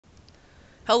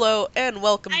Hello and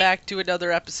welcome back to another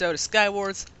episode of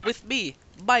Skywars with me,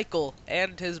 Michael,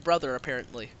 and his brother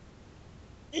apparently.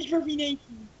 Yeah.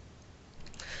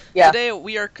 Today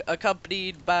we are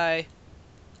accompanied by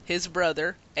his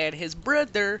brother, and his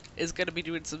brother is going to be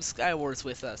doing some Skywars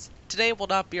with us. Today will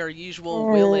not be our usual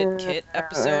Will and Kit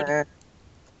episode.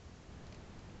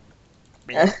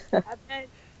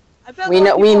 We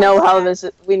know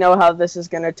how this is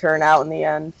gonna turn out in the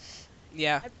end.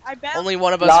 Yeah, I bet only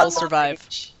one of us will survive.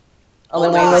 Only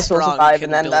one of us will survive,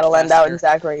 and then that'll end out in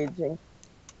Zach raging.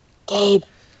 Gabe,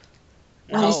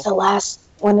 when it's the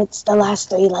last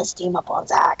 3, let's team up on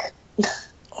Zach.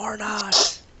 Or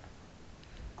not.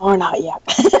 Or not yet.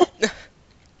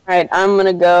 Alright, I'm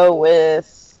gonna go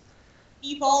with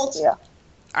default. Yeah.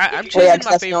 I'm choosing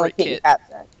my favorite kit. Zach.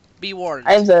 Be warned.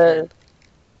 I have the.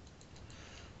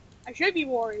 I should be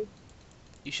worried.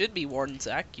 You should be warned,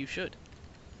 Zach. You should.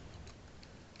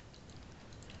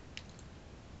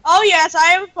 Oh yes, I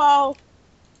have a bow.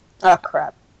 Oh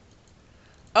crap!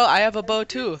 Oh, I have a bow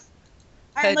too.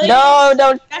 No,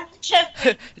 don't.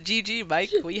 GG,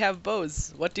 Mike. We have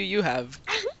bows. What do you have?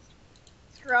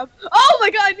 Scrub. Oh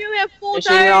my god, I nearly have full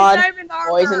Fishing rod, diamond armor.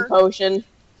 Poison potion.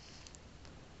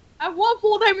 I want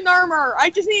full diamond armor.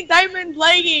 I just need diamond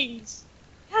leggings.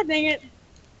 God dang it.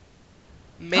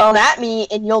 Come at me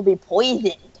and you'll be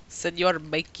poisoned. Senor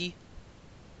Mikey.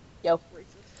 Yo.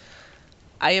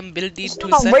 I am building It's to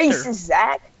not center. racist,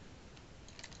 Zach.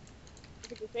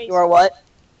 You are what?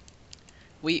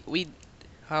 We.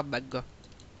 Oh my god.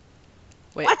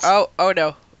 Wait. What? Oh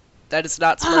no. That is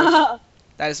not Smurf.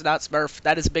 That is not Smurf.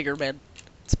 That is bigger, man.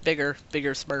 It's bigger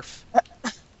Smurf.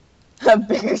 A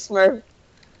bigger Smurf.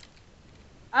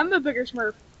 I'm a bigger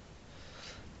smurf.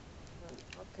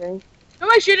 Okay. Who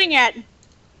am I shooting at?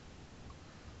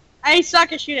 I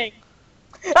suck at shooting.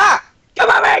 Ah! Come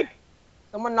at me!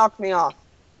 Someone knocked me off.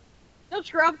 No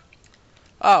scrub.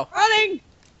 Oh. Running.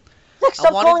 Next I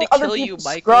up, wanted calling to other kill you, people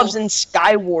Michael. scrubs and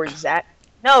Skywars, Zach.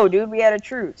 No, dude, we had a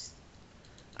truce.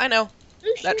 I know.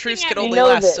 Who's That shooting truce at can me? only know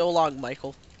last this. so long,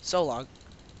 Michael. So long.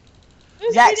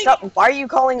 Who's Zach, shooting stop. Why are you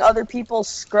calling other people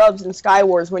scrubs and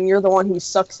Skywars when you're the one who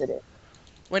sucks at it?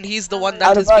 When he's the one Out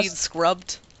that of is us. being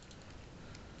scrubbed.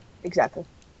 Exactly.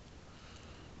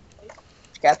 Did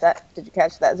you catch that? Did you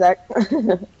catch that, Zach?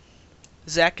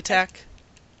 Zach attack.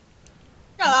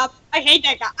 Shut up. I hate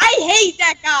that guy. I hate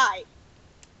that guy.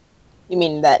 You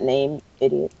mean that name,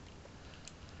 idiot?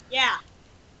 Yeah.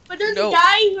 But there's No. a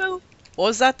guy who... What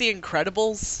was that? The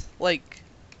Incredibles? Like,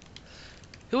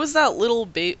 who was that little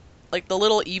like the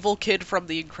little evil kid from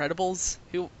the Incredibles?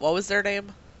 What was their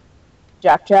name?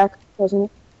 Jack, wasn't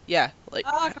it? Yeah. Like,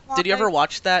 Oh, come on, did you ever Mike.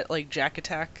 watch that? Like Jack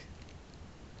Attack?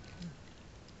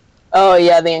 Oh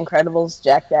yeah, The Incredibles,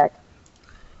 Jack.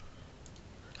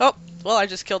 Oh, well, I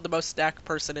just killed the most stacked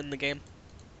person in the game.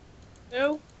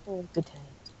 Who? Oh, good times.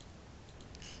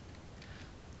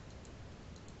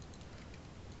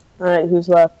 Alright, who's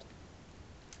left?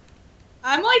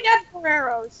 I'm like that for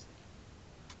arrows.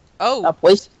 Oh, Stop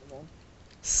wasting them.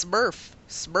 Smurf.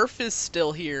 Smurf is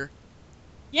still here.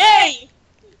 Yay!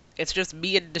 It's just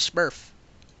me and the Smurf.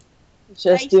 Just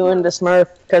Nice doing Smurf. the Smurf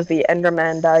because the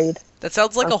Enderman died. That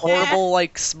sounds like a Okay. horrible,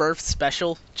 like, Smurf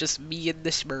special. Just me and the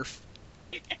Smurf.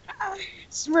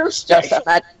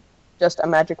 Smurf Just a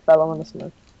magic fellow and a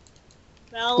Smurf.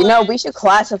 Well, You know, we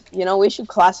should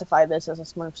classify this as a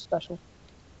Smurf special.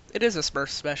 It is a Smurf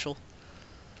special.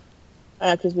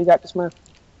 Because we got the Smurf.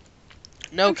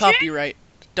 No Okay. copyright.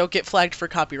 Don't get flagged for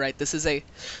copyright. This is a...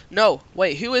 No,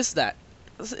 wait, who is that?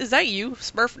 Is that you,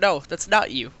 Smurf? No, that's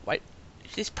not you. Why?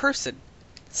 This person.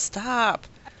 Stop.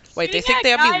 Wait, they Shooting think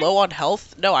they at have me guys? low on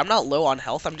health? No, I'm not low on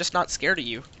health. I'm just not scared of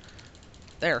you.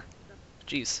 There.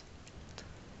 Jeez.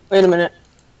 Wait a minute.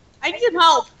 I need some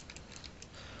help.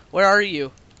 Where are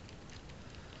you?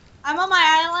 I'm on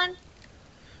my island.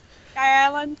 Sky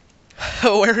Island.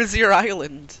 Where is your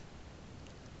island?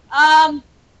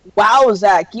 Wow,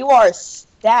 Zach, you are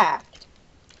stacked.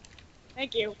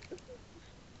 Thank you.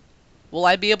 Will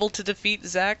I be able to defeat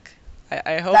Zach?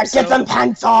 I hope Zach, so. get some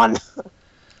pants on!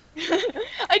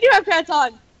 I do have pants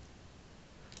on.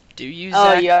 Do you,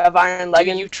 Oh, Zach? you have iron Do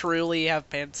leggings? you truly have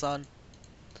pants on?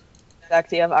 Zach,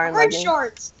 do you have iron Wearing leggings?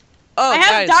 shorts. Oh, I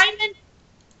have guys. diamond.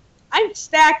 I'm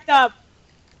stacked up.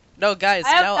 No, guys, I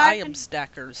have now I am diamond-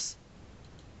 stackers.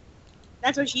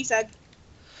 That's what she said.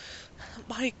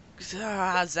 My...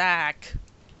 Zach.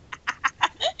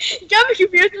 Got me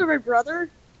confused with my brother.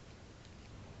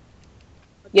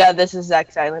 Yeah, this is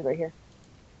Zach's island right here.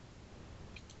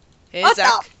 Hey, What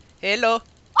Zach. the- Hello. Oi!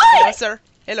 Hello, sir.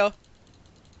 Hello.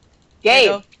 Gabe,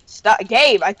 Hello. stop.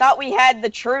 Gabe, I thought we had the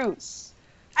truce.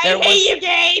 I There hate you,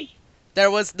 Gabe.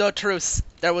 There was no truce.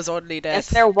 There was only Yes, death.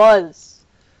 there was.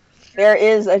 There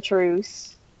is a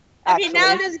truce. Okay, Actually.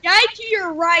 now this guy to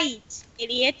your right,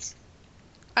 idiot.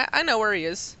 I know where he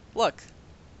is. Look.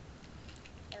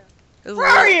 There's a Where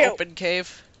are little you? open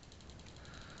cave.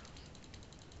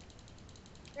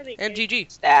 Really And good.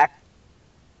 GG. Stack.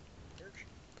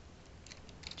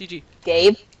 GG.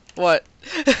 Gabe, What?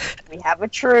 we have a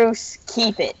truce.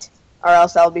 Keep it, or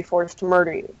else I'll be forced to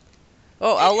murder you.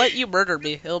 Oh, I'll let you murder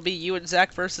me. It'll be you and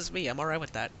Zach versus me. I'm alright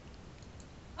with that.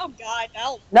 Oh god,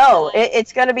 no. No,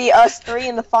 it's gonna be us three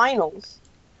in the finals.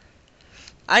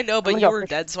 I know, but gonna you go were fish.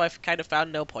 dead, so I've kind of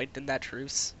found no point in that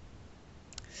truce.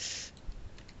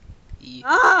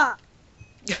 Ah!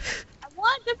 I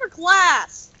want a different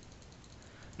class.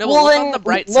 No, Well, but look on then the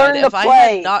bright learn side. to If I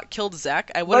play. had not killed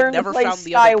Zach, I would have Learn to never play found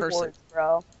the other person. Skywars,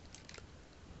 bro.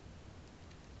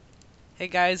 Hey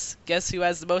guys, guess who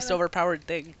has the most Yeah. overpowered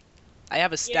thing? I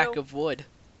have a stack You. of wood.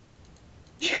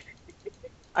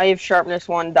 I have sharpness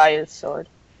 1, diamond sword.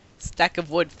 Stack of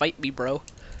wood, fight me, bro.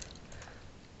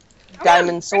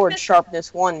 Diamond sword,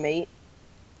 sharpness 1, mate.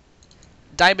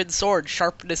 Diamond sword,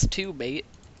 sharpness 2, mate.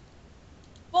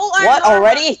 Full iron What, armor.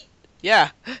 already? Yeah.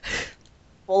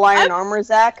 Full iron armor,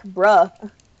 Zach? Bruh.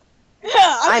 Yeah,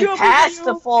 I'm doing past you.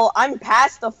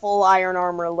 the full iron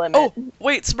armor limit. Oh,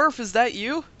 wait, Smurf, is that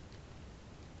you?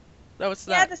 No, it's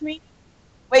Yeah, not. that's me.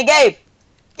 Wait, Gabe!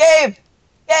 Gabe!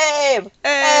 Gabe!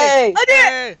 Hey! I did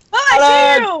it! Hey! Hi,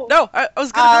 Hello. you! No, I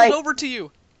was gonna Hi. build over to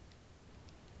you.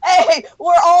 Hey!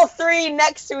 We're all three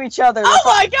next to each other. Oh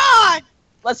my god!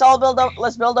 Let's all build over.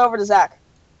 Let's build over to Zach.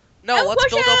 No, I'm let's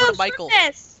build pushing over out to Michael.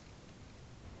 swiftness.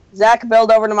 Zach,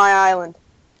 build over to my island.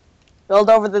 Build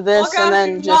over to this, Walk and out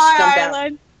then to just my jump down.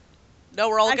 island. No,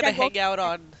 we're all I gonna can both- hang out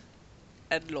on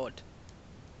Endlord.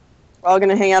 We're all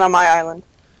gonna hang out on my island.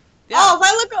 Yeah. Oh, if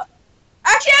I look.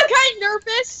 Actually, I'm kind of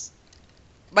nervous.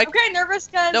 Mike- I'm kind of nervous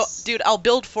because. No, dude, I'll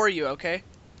build for you, okay?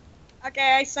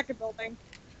 Okay, I suck at building.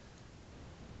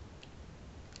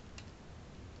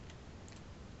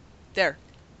 There.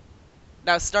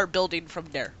 Now start building from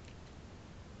there.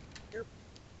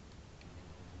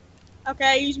 Okay,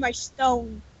 I use my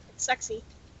stone. It's sexy.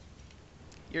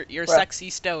 You're Bruh.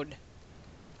 sexy stone.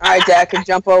 All right, Zach,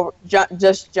 jump over.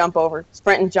 Just jump over.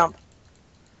 Sprint and jump.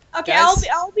 Okay, Guys?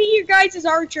 I'll be your guys'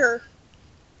 archer.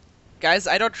 Guys,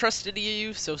 I don't trust any of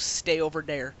you, so stay over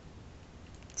there.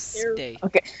 There. Stay.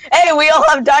 Hey, we all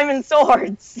have diamond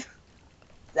swords.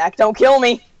 Zach, don't kill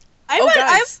me. I Oh, want.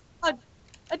 guys.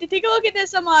 I to take a look at this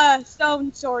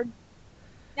stone sword.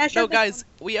 Yeah, No, sure, this guys,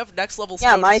 we have next level Yeah,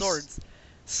 stone my swords.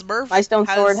 Smurf my stone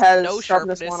sword has no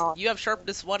sharpness sharpness. 1 on. You have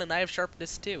sharpness 1 and I have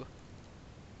sharpness 2. one.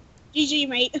 GG,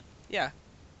 mate. Yeah.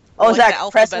 Oh, We're like Zach,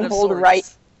 the press alphabet and of hold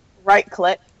swords. right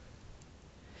click.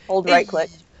 Hold right click.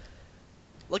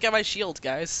 Look at my shield,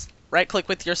 guys. Right click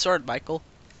with your sword, Michael.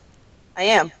 I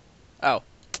am. Oh.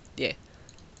 Yeah.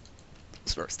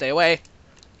 Smurf, stay away.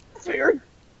 That's weird.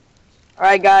 All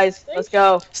right, guys, let's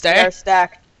go. Stay. Get our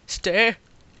stack. Stay.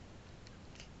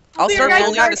 I'll I'll be start your guys'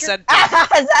 building the archer. center. Ah,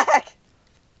 Zach!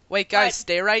 Wait, guys, What?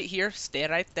 stay right here. Stay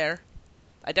right there.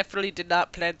 I definitely did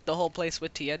not plant the whole place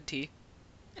with TNT.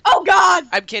 Oh God!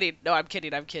 I'm kidding. No, I'm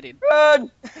kidding. I'm kidding. Run!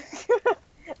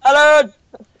 Run!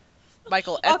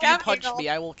 Michael, if Okay, you I'm punch Eagle. me,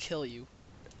 I will kill you.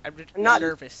 I'm I'm not-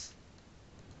 nervous.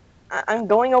 I'm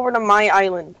going over to my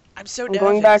island. I'm so I'm nervous.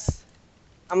 going back.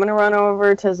 I'm gonna run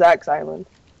over to Zach's island.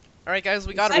 Alright, guys,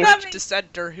 we got a I got weak me-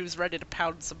 dissenter who's ready to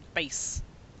pound some base.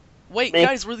 Wait, Me.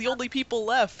 guys, we're the only people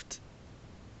left.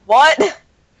 What?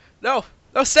 No,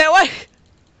 no, stay away.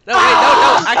 No, wait,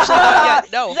 no, actually not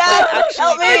yet. No, Zach, wait, actually,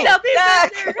 help me! I shall be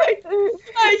Zach!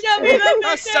 I shall be the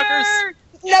Ah, suckers.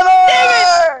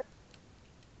 victor!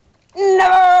 Never!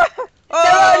 Never!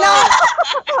 Oh,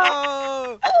 No!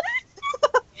 oh.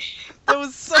 That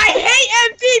was so. I hate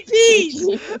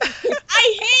MVPs!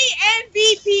 I hate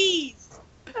MVPs!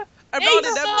 I'm Hey, not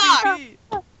an suck.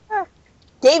 MVP.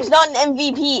 Gabe's not an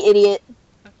MVP, idiot.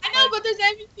 I know, but there's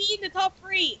MVP in the top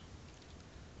 3.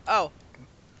 Oh.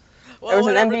 Well, There was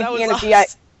an whatever, MVP that was and a awesome. VI.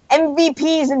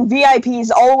 MVPs and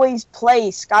VIPs always play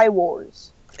Skywars.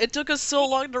 It took us so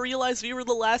long to realize we were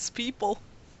the last people.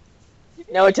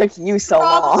 No, it took you so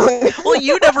Probably. long. Well,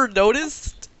 you never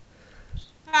noticed.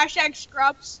 Hashtag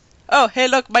scrubs. Oh, hey,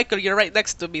 look, Michael, you're right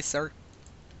next to me, sir.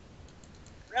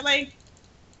 Really?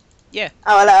 Oh,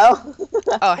 hello.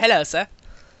 Oh, hello, sir.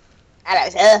 Hello,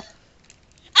 sir.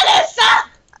 Alyssa!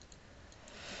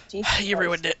 Jesus You Christ.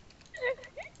 ruined it.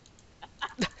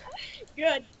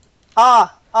 Good.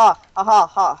 Ha, ha, ha, ha,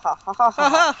 ha, ha, ha, ha, Ha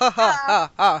ha. ha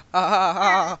ha ha ha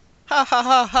ha ha ha ha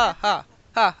ha ha ha ha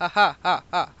ha ha ha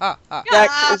ha ha ha.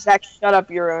 Zach, Zach, shut up,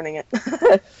 you're ruining it. Oh,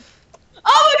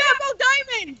 we got both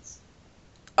diamonds!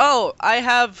 Oh, I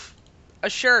have a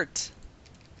shirt.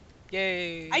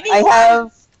 Yay. I need I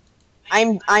have.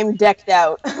 pants. I'm decked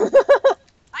out.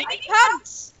 I need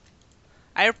pants.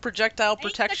 I have projectile I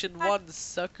protection need 1,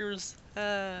 suckers.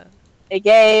 Hey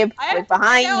Gabe, I have look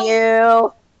behind no-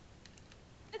 you.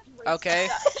 That's racist. Okay,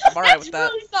 I'm alright with that.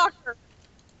 That's really soccer.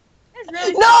 That's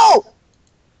really No!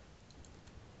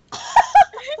 I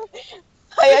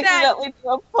Who's that? accidentally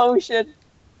threw a potion.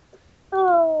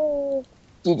 Oh.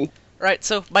 GG. Right,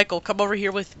 so Michael, come over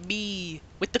here with me,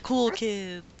 with the cool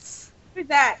kids. Who's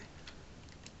that?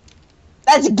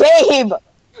 That's Gabe!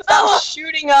 Stop Oh.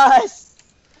 shooting us!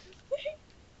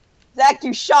 Zach,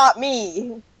 you shot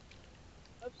me.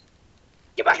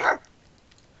 Get back here.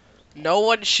 No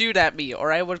one shoot at me,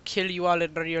 or I will kill you all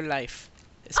in real life.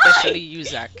 Especially you,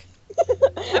 Zach.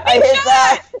 I hit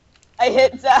Zach. I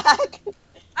hit Zach.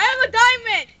 I have a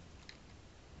diamond.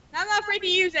 I'm not afraid to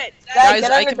use it. Zach, Guys,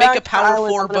 get I on can your make a ground power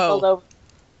island. 4 I'm gonna build bow. over-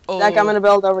 Oh, Zach, I'm gonna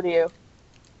build over to you.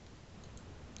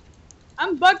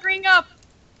 I'm bunkering up.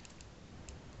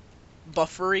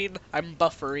 buffering. I'm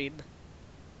buffering.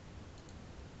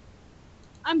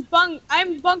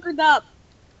 I'm bunkered up.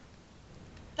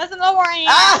 Doesn't know where I am.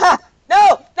 Ah!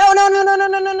 No! No! No! No! No! No!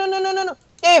 No! No! No! No! No! No!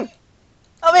 Gabe,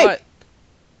 help me! What?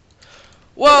 The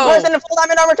Whoa! person in full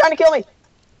diamond armor trying to kill me.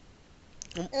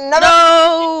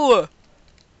 No!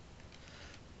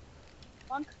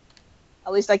 Bunk.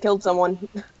 At least I killed someone.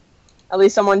 At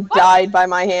least someone died by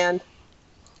my hand.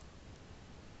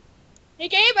 Hey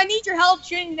Gabe, I need your help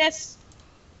shooting this.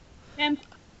 Him.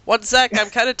 One sec,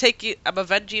 I'm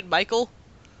avenging Michael.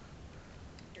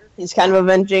 He's kind of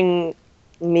avenging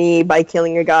me by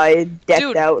killing a guy decked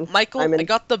Dude, out. Michael, I'm in- I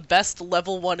got the best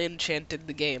level 1 enchant in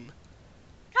the game.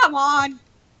 Come on.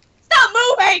 Stop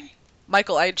moving.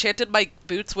 Michael, I enchanted my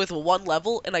boots with 1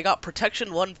 level, and I got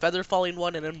protection 1, feather falling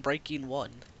 1, and unbreaking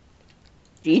 1.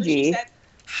 GG.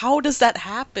 How does that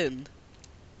happen?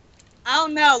 I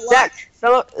don't know.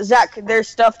 Zach, there's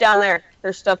stuff down there.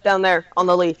 There's stuff down there on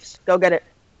the leaves. Go get it.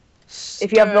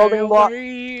 If you have building block-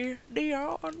 Stay away,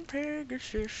 neon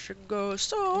Pegasus, and go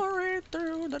soaring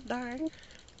through the night.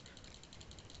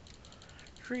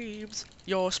 Dreams,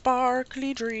 your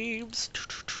sparkly dreams.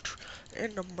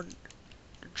 And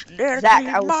the Zach,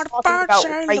 I was talking about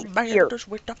right here,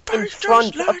 in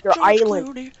front of your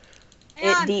island.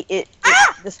 Hang on.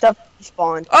 The stuff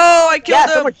spawned. Oh, I killed Yeah, him!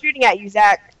 someone's shooting at you,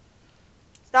 Zach.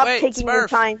 Stop Wait, taking your Smurf.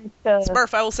 time to...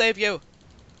 Smurf, I will save you.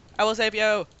 I will save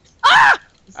you. Ah!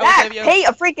 I will Zach, save you. hey,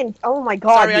 a freaking... Oh my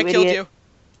god, Sorry, you I killed idiot. you.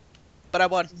 But I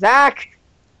won. Zach,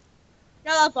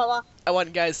 Shut up, Bubba. I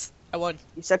won, guys. I won.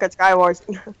 you suck at Skywars.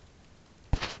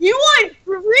 You won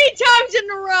 3 times in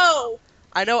a row.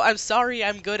 I know, I'm sorry,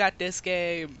 I'm good at this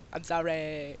game. I'm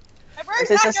sorry. My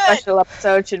bird's If it's a not good. special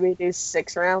episode, should we do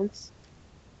 6 rounds?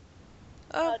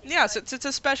 Yeah, since it's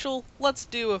a special, let's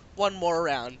do 1 more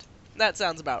round. That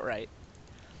sounds about right.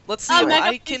 Let's see if Mega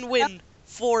I can Pizza. win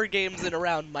 4 games in a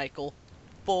round, Michael.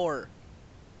 4.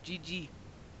 GG.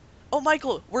 Oh,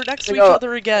 Michael, we're next to each Go.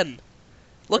 other again.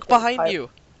 Look Okay, behind 5. you.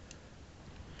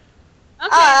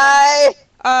 Okay.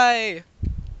 I.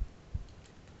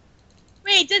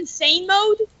 Wait, it's insane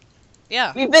mode?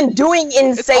 Yeah. We've been doing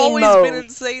It's insane always mode. been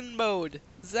insane mode.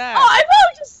 Zach. Oh, I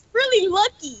was just really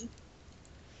lucky.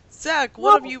 Zach,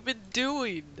 what have Whoa. you been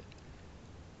doing?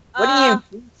 What do you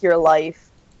do with your life?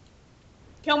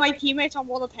 Kill my teammates on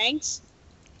World of Tanks?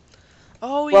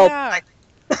 Oh, Well, yeah.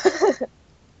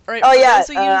 Alright, Oh, for yeah, those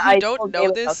of you who I don't told know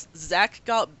Gabe this, Zach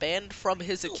got banned from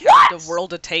his account What? of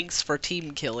World of Tanks for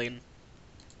team killing.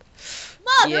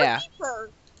 Mother Yeah. Beeper.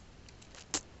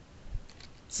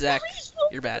 Zach, Please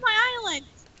move you're to bad. my island.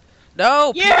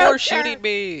 No, Yeah, people are sure. shooting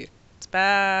me. It's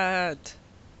bad.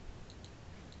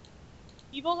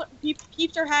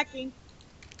 Peeps are hacking.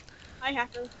 Hi,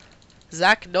 hacker.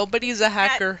 Zach, nobody's a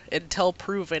hacker until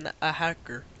proven a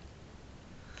hacker.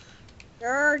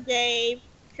 Sure, Gabe.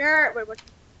 Sure. Wait, what?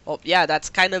 Well, yeah, that's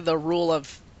kind of the rule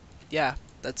of... Yeah,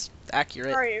 that's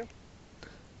accurate. Where are you?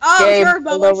 Oh, Gabe, sure,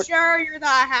 pull Bubba. over. Sure, you're the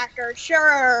hacker.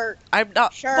 Sure. I'm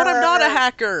not... But I'm not a Sure.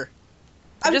 hacker.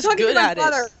 I'm just talking good to my at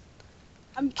brother. it.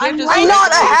 I'm Can't just I'm right,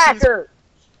 not a hacker!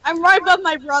 I'm right above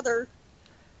my brother.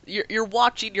 You're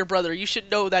watching your brother. You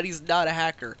should know that he's not a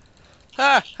hacker.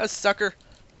 Ha! A sucker.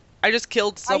 I just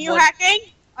killed Are someone. you hacking?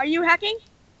 Are you hacking?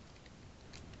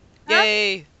 Huh?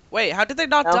 Yay! Wait, how did they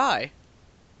not No. die?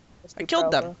 I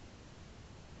killed them.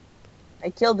 I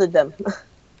killed them.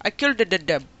 I killed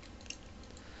them.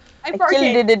 I I farted.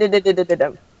 killed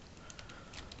them.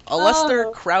 Unless they're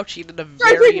Oh. crouching in a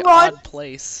Strike very and run. odd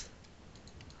place.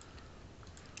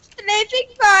 Amazing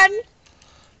fun.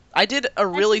 I did a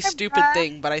really think I'm stupid back.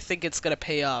 thing, but I think it's gonna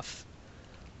pay off.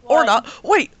 Or What? not.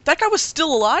 Wait, that guy was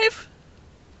still alive?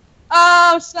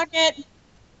 Oh, suck it.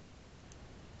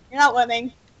 You're not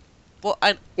winning. Well,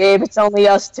 I. Gabe, it's only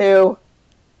us two.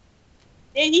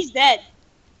 Dude, he's dead.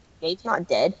 Gabe's not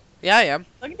dead. Yeah, I am.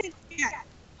 Look at this guy.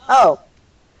 Oh.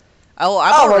 I'm Oh, well,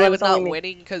 alright then with it's only not me.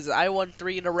 winning because I won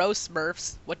 3 in a row,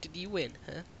 Smurfs. What did you win,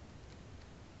 huh?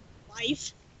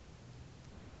 Life.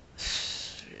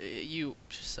 You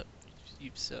suck.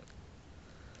 You suck.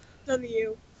 So do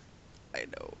you. I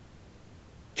know.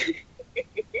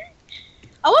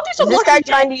 I want to do Is some this guy lucky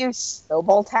trying death. to use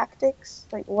snowball tactics?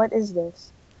 Like, what is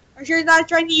this? Are you sure you're not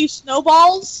trying to use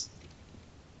snowballs?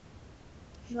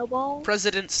 Snowballs?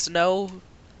 President Snow.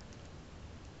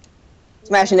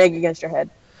 Smash an egg against your head.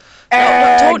 No,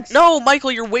 Eggs! no,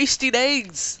 Michael, you're wasting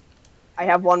eggs. I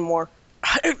have one more.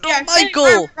 Yeah,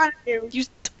 Michael. You. You,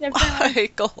 Yeah,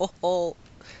 Michael.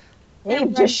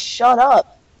 Gabe, just shut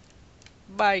up.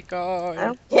 Michael. I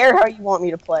don't care how you want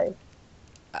me to play.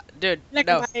 Dude, Look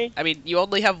no. at my- I mean, you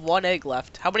only have 1 egg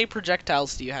left. How many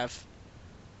projectiles do you have?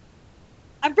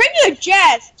 I'm bringing you a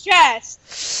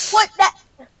chest. What? That?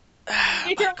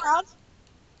 You turn around.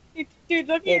 Dude,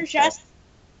 look at your It's chest.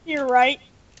 You're right.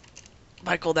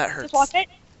 Michael, that hurts. Just watch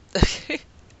it.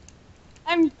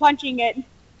 I'm punching it.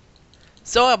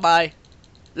 So am I.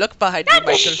 Look behind you,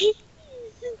 Michael.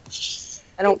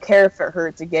 I don't care if it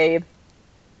hurts, Gabe.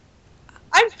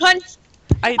 I'm punched.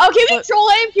 I, Oh, can we but- troll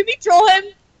him? Can we troll him?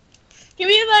 Can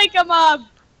we like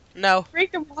No.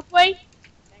 break the walkway?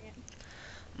 Dang it.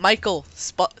 Michael,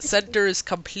 center is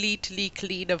completely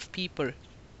clean of people.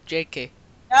 JK.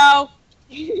 No.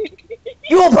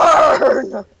 You'll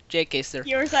burn! JK, sir.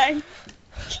 You were saying.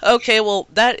 Okay, well,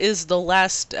 that is the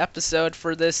last episode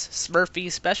for this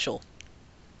Smurfy special.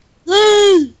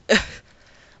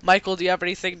 Michael, do you have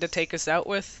anything to take us out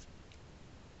with?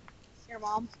 Your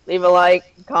mom. Leave a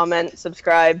like, comment,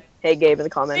 subscribe. Hey, Gabe in the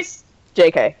comments.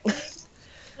 Please JK.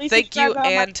 Please Thank you, subscribe to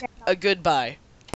my and channel. a goodbye.